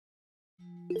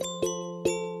To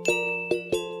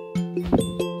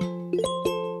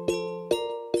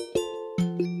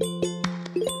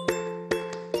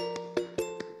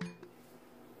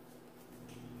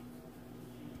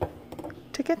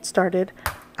get started,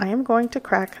 I am going to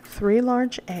crack 3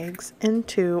 large eggs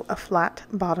into a flat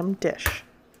bottom dish.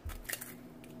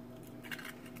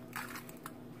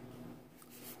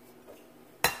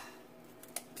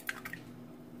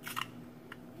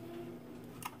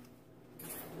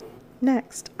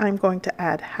 Next, I'm going to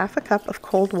add half a cup of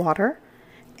cold water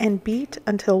and beat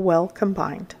until well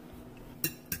combined.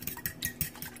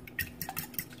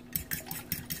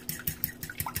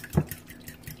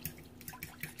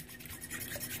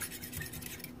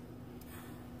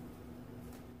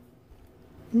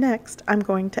 Next, I'm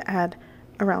going to add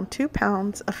around 2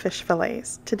 pounds of fish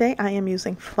fillets. Today I am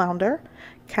using flounder.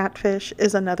 Catfish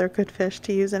is another good fish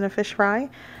to use in a fish fry.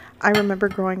 I remember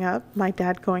growing up, my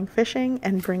dad going fishing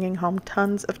and bringing home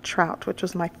tons of trout, which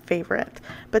was my favorite.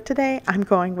 But today I'm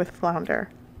going with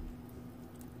flounder.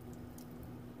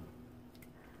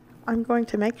 I'm going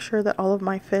to make sure that all of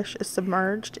my fish is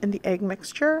submerged in the egg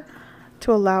mixture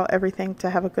to allow everything to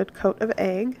have a good coat of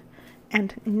egg.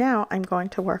 And now I'm going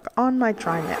to work on my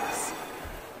dry mix.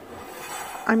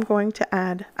 I'm going to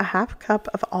add a half cup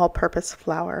of all-purpose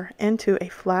flour into a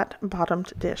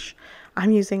flat-bottomed dish.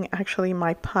 I'm using actually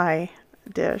my pie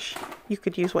dish. You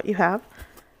could use what you have.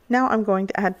 Now I'm going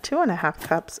to add 2.5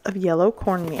 cups of yellow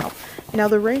cornmeal. Now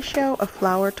the ratio of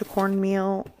flour to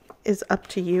cornmeal is up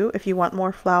to you. If you want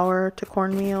more flour to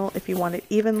cornmeal, if you want it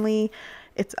evenly,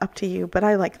 it's up to you, but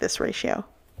I like this ratio.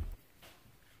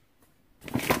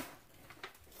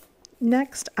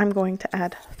 Next, I'm going to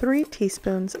add 3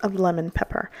 teaspoons of lemon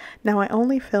pepper. Now I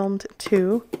only filmed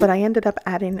 2, but I ended up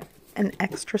adding an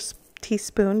extra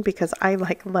teaspoon because I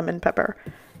like lemon pepper.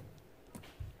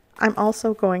 I'm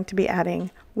also going to be adding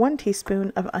 1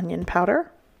 teaspoon of onion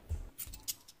powder,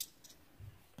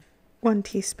 1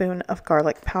 teaspoon of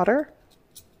garlic powder.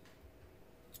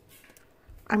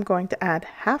 I'm going to add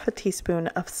half a teaspoon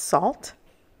of salt,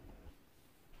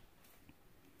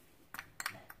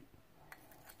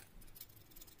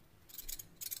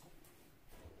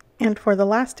 and for the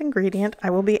last ingredient,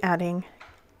 I will be adding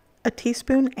 1.5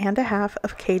 teaspoons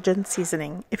of Cajun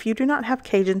seasoning. If you do not have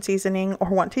Cajun seasoning or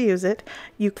want to use it,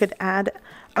 you could add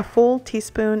a full 1.5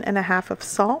 teaspoons of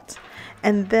salt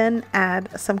and then add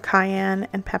some cayenne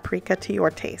and paprika to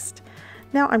your taste.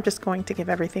 Now I'm just going to give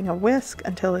everything a whisk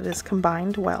until it is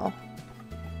combined well.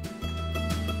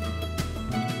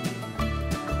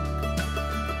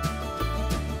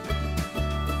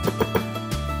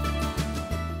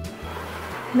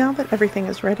 Now that everything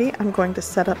is ready, I'm going to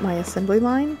set up my assembly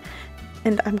line,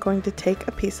 and I'm going to take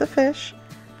a piece of fish,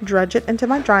 dredge it into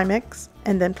my dry mix,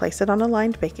 and then place it on a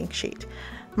lined baking sheet.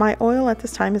 My oil at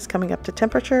this time is coming up to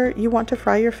temperature. You want to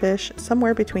fry your fish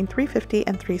somewhere between 350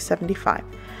 and 375.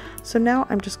 So now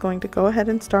I'm just going to go ahead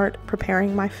and start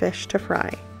preparing my fish to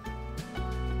fry.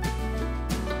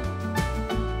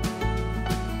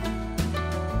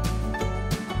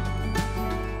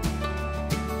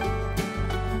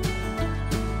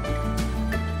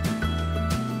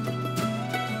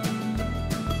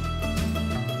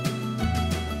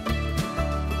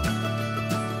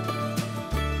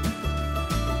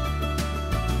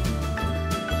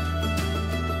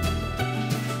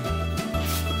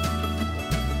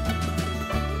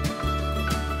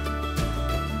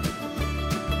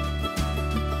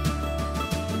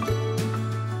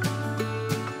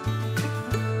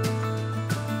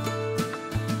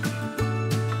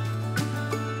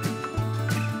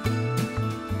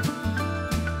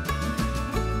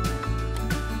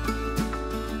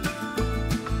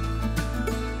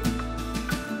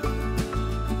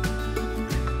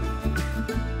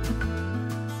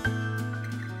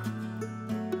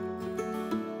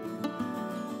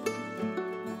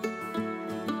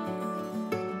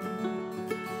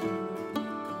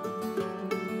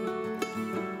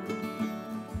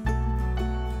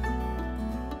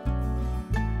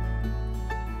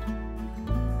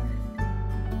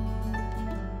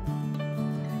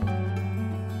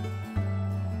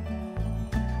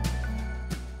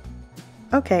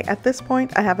 Okay, at this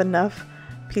point I have enough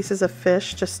pieces of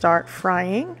fish to start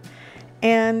frying,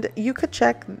 and you could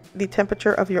check the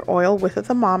temperature of your oil with a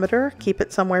thermometer. Keep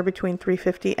it somewhere between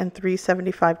 350 and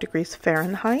 375 degrees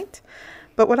Fahrenheit.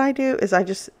 But what I do is I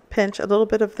just pinch a little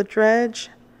bit of the dredge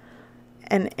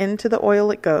and into the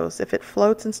oil it goes. If it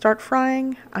floats and start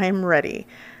frying, I am ready.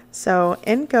 So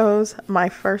in goes my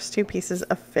first 2 pieces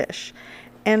of fish,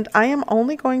 and I am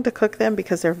only going to cook them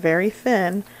because they're very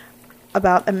thin,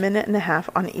 about 1.5 minutes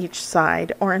on each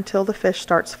side, or until the fish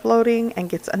starts floating and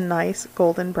gets a nice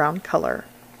golden brown color.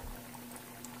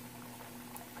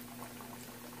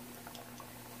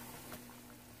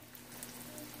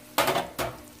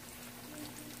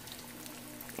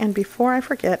 And before I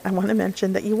forget, I want to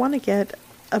mention that you want to get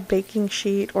a baking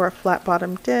sheet or a flat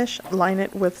bottom dish, line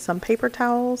it with some paper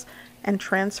towels, and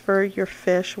transfer your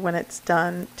fish when it's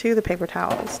done to the paper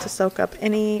towels to soak up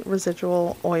any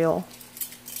residual oil.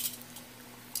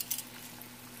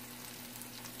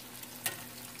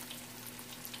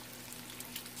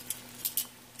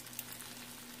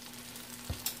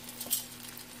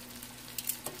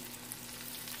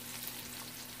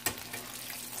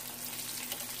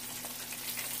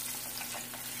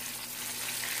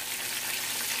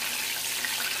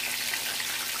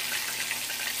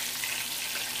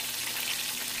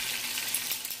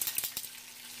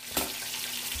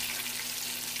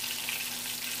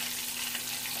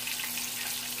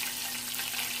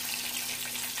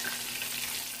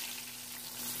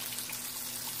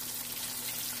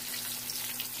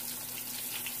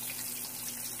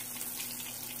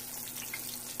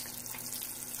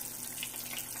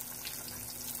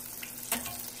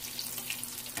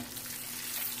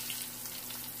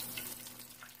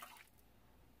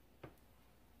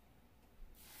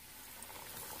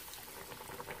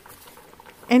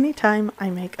 Anytime I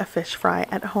make a fish fry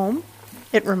at home,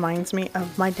 it reminds me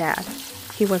of my dad.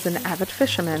 He was an avid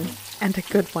fisherman, and a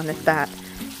good one at that.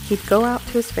 He'd go out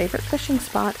to his favorite fishing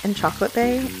spot in Chocolate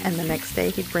Bay, and the next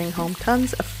day he'd bring home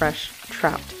tons of fresh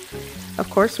trout. Of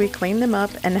course, we cleaned them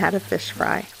up and had a fish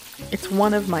fry. It's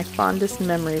one of my fondest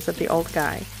memories of the old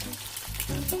guy.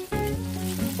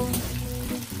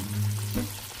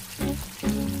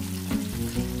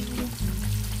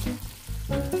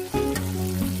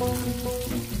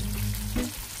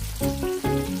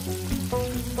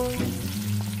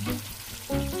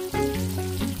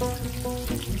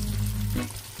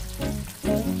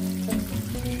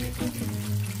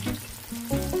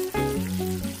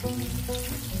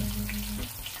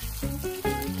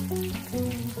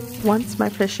 Once my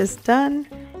fish is done,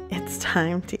 it's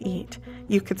time to eat.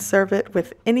 You could serve it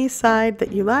with any side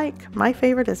that you like. My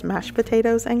favorite is mashed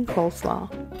potatoes and coleslaw.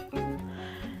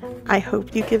 I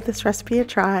hope you give this recipe a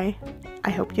try. I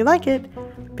hope you like it,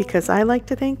 because I like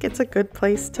to think it's a good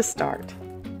place to start.